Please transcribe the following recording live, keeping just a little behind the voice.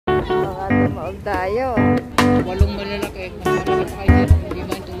maog tayo. 8 malalaki. Mas malaki pa kayo sir. Hindi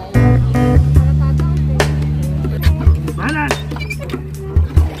ba yung tumaog? Balan!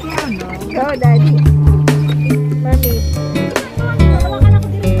 Go, Daddy. Mermaid.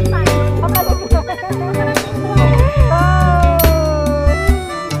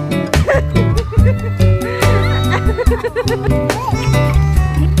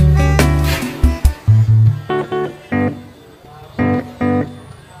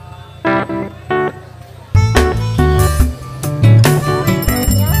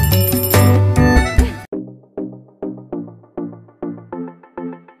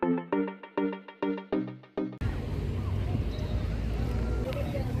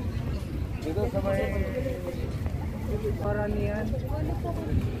 Dito sa may Paranian.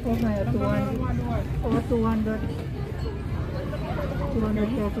 Oh, may 200. Oh, 200.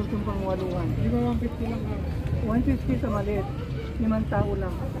 200 pesos yung pangwaluhan. Di ba 150 lang ka? 150 sa maliit. 5 tao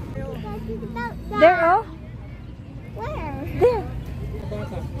lang. There, oh? Where? There.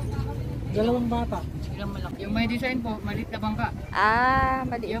 Bata. 2 bata. Ilang malaki. Yung may design po, maliit na bangka. Ah,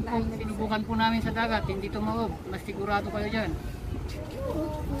 maliit Yan na. po, sinubukan po namin sa dagat. Hindi tumaog. Mas sigurado kayo dyan.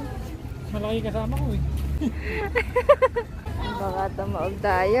 Malaki kasama ko eh. Baka tumaog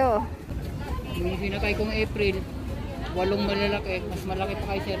tayo. Yung sinakay kong April, 8 malalaki. Mas malaki pa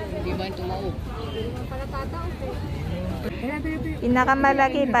kayo sir. Hindi ba yung tumaog?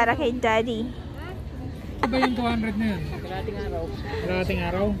 Pinakamalaki para kay Daddy. Ano ba yung 200 na yun? Kalating araw. Karating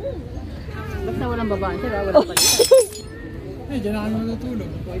araw? Basta walang babaan sir, walang palitan. Eh, dyan na kami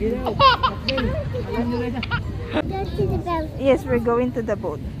matutulog. Pwede daw. Alam nyo na. Yes, we're going to the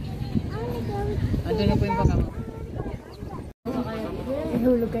boat. Ando na po yung baka mo.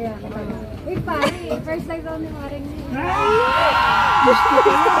 Hulog kaya kita. Uy, pare, first time daw ni Maring.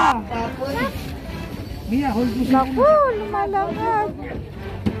 Mia, hold mo siya. Naku, lumalangag.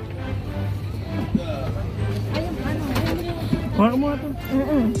 Ayun, ano? Hawak mo ito.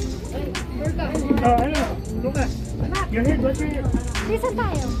 Oh, ano? Lucas. Your head, what's your head? Saan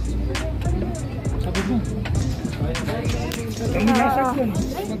tayo? Sabog mo. Ang nasag yun.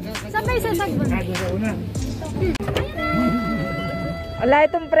 Saan tayo sasagban? Nado sa una. Wala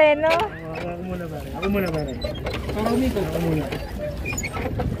itong preno. Ako muna pare. Ako muna pare. Para umikot. Ako muna.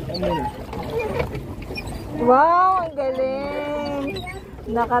 Ako muna. Wow, ang galing.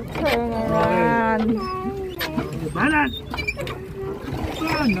 Naka-turn around. Balan!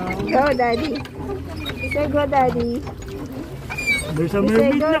 Ano? Go, Daddy. Say go, Daddy. There's a Say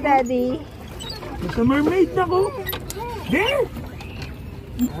mermaid go, na ko. Daddy. There's a mermaid na ko. There!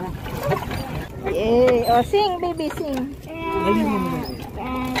 Yay. Oh, sing, baby, sing. Galing mo naman.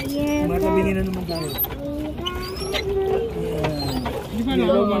 Matabingin na naman tayo. Di ba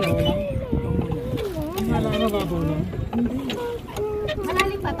nakababaw lang? Di ba nakababaw lang?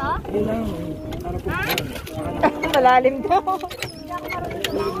 Malalim pa to? Yun lang. Para po. Malalim daw.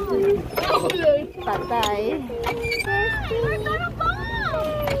 Patay.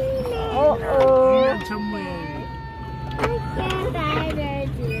 Oo. Somewhere.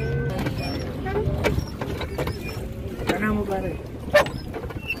 Sana mo pare.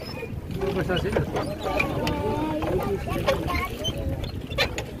 Basta sila.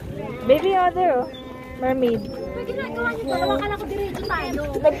 Baby, other, oh. Mermaid. Pag ginagawa niyo to, nakakala ko diretso tayo.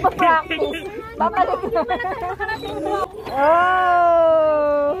 Nagpa-practice. Babalik na.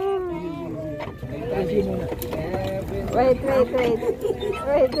 Oh! Wait.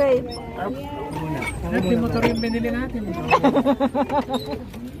 Hindi motor yung binili natin.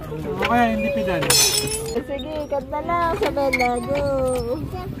 Kaya hindi pedal. Sige, kanta na. Sabay na. Go.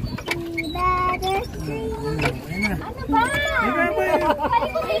 Ano ba?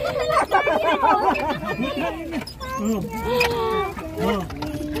 Palikot-likot na lang tayo.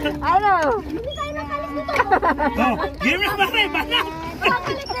 Ano? Hindi tayo nakalis dito. Give me pare, bala!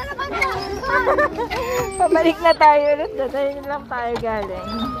 Nakakalik na naman na. Pabalik na tayo ulit. Datayin lang tayo galing.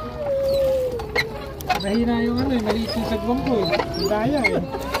 Mahina yung ano eh, maliit yung sagwang ko eh. Daya eh.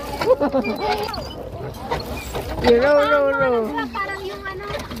 Row. Parang yung ano,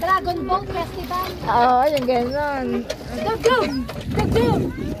 Dragon Boat Festival. Oo, yung ganon. Go!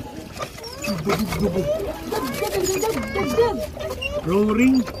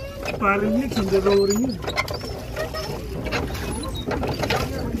 Roaring. Parang mix, hindi roaring yun.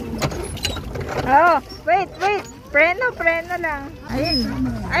 Oh, wait. Preno lang.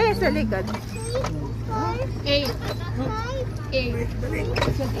 Ayun sa likod.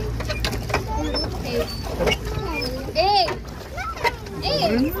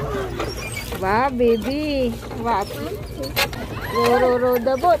 Wow, baby. Wow. Row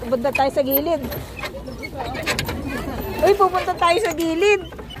the boat. Punta tayo sa gilid. Uy, pupunta tayo sa gilid.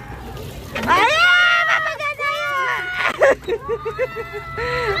 Ay! Mabaga na yun!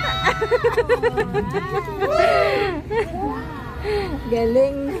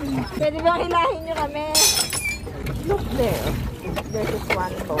 Galing. Pwede bang hilahin nyo kami? Look there. There's just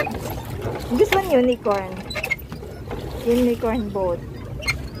one boat. This one unicorn. Unicorn boat.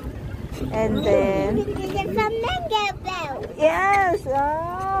 And then... Flamingo boat. Yes!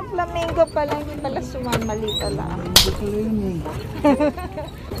 Ah, flamingo pala. Hindi pala suman. Mali pala.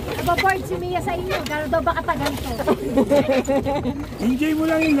 Nababoard si Mia sa inyo. Gano'n daw ba katagal to? Enjoy mo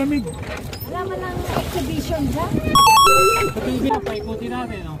lang yung lamig. Wala man lang exhibition dyan. Paikuti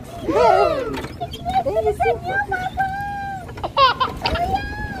natin, no? Bilisan niyo, Papa!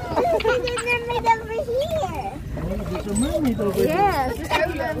 Look at the mermaid over here. There's a mermaid over there. Yes! This is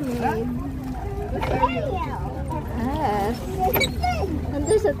mermaid. Yes. And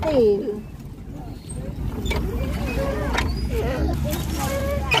there's a tail.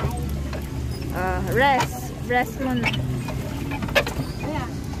 Rest. Rest muna.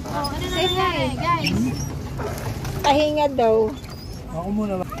 Say hi, guys. Pahinga daw. Ako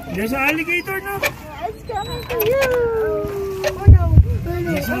muna ba? There's an alligator na. It's coming to you. Oh no.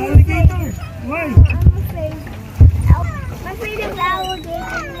 There's an alligator. Why? I'm afraid. I'm afraid of the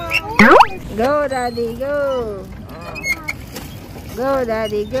alligator. Go, Daddy, go. Go,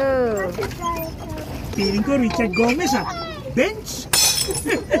 Daddy, go. Feeling ko Richard Gomez ah. Bench.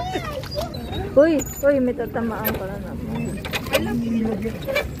 Uy, may tatamaan pala naman.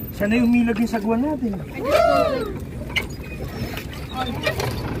 Sana yung milag yung sagwan natin.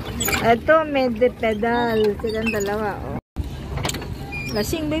 Ito, may pedal. Silang dalawa, oh.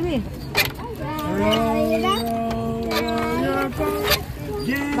 Lasing, baby.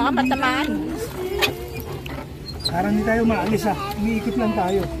 Baka matamaan. Parang hindi tayo maalis ah. Umiikot lang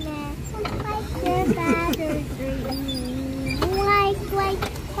tayo.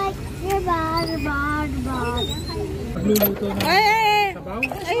 Pagluluto ng Ay! sabaw.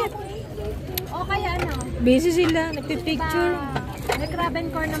 Ay! O kaya ano? Busy sila. Nagpipicture. May crab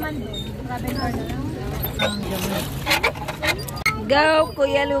and corn naman doon. Crab and corn naman. Go,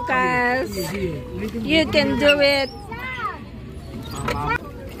 Kuya Lucas. You can do it.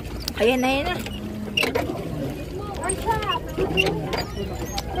 Ayan na, ayan na.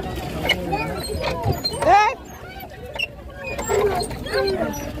 Eh!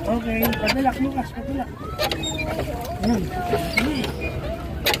 Okay, padalak Lucas, padalak. Ayan.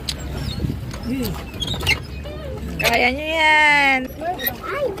 Kaya nyo yan.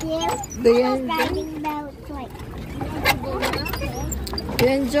 I do. Do you enjoy? Riding boats like. Do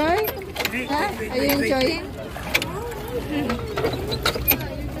you enjoy? Huh? Are you enjoying?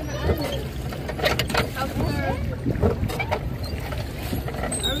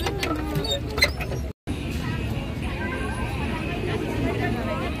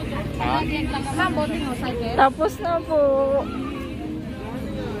 Tapos na po.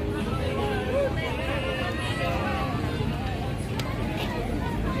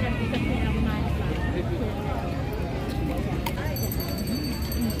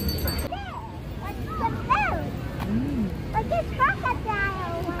 Like a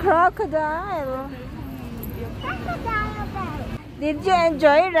crocodile. Crocodile. Crocodile boat. Did you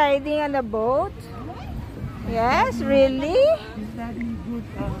enjoy riding on a boat? Yes, really?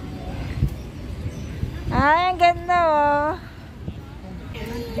 Ay, ang ganda oh.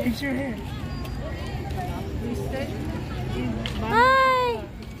 Fix your hair. Hi!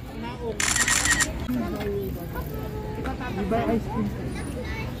 Diba ice cream?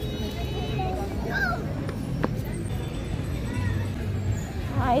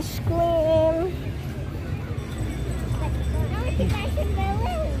 Ice cream.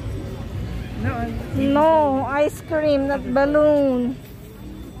 No, ice cream, not balloon.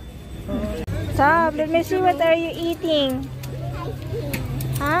 Stop, let me see what are you eating.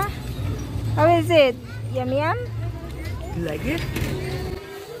 Huh? How is it? Yum yum? You like it?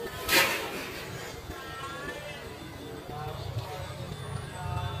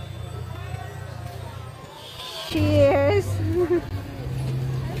 Cheers.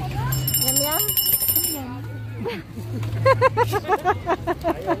 Yum yum?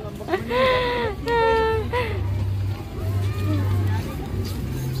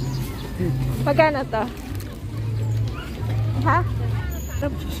 Magkano to? Ha?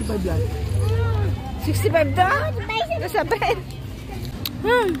 Tapos 65 lang. 65 to? Nasa bed.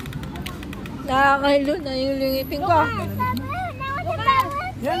 Nakakahilo na yung lingipin ko.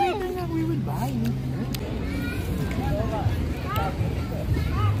 Yeah, later na we will buy.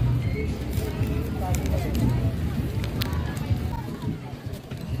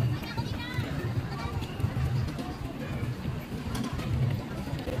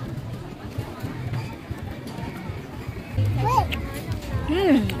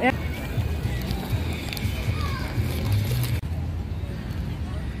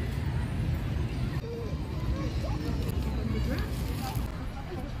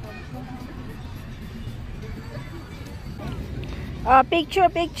 Oh, picture,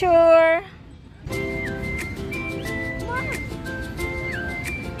 picture.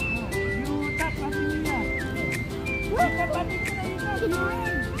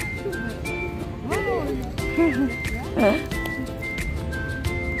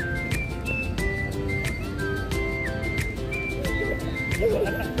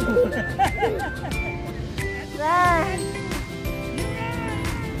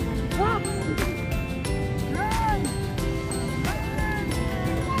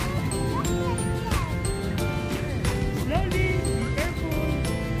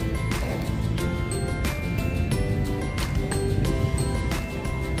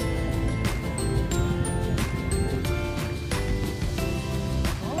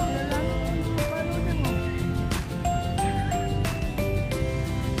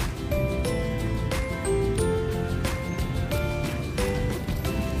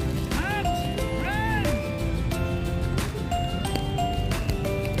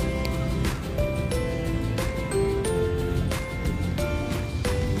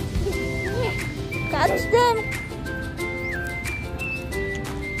 Catch them.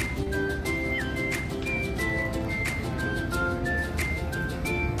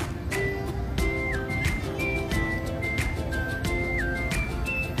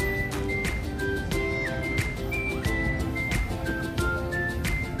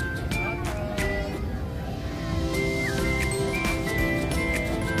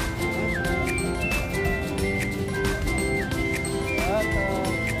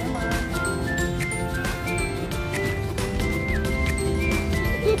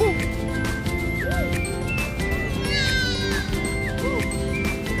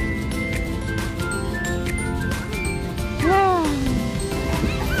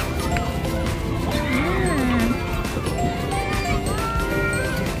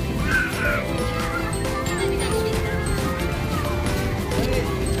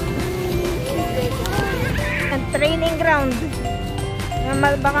 Training ground.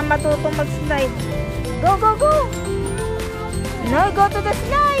 Baka matutong mag-slide. Go, go, go! No, go to the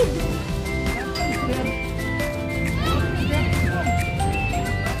slide!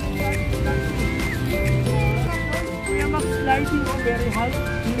 Kuya Max, sliding o very high.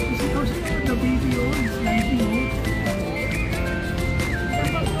 Kasi ikaw siya na video, sliding o.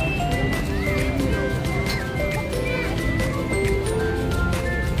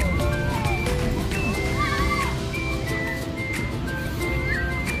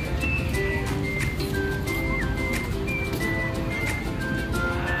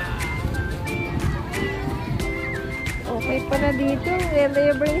 Okay pala dito.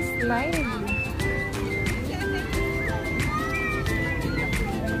 Libreng slide.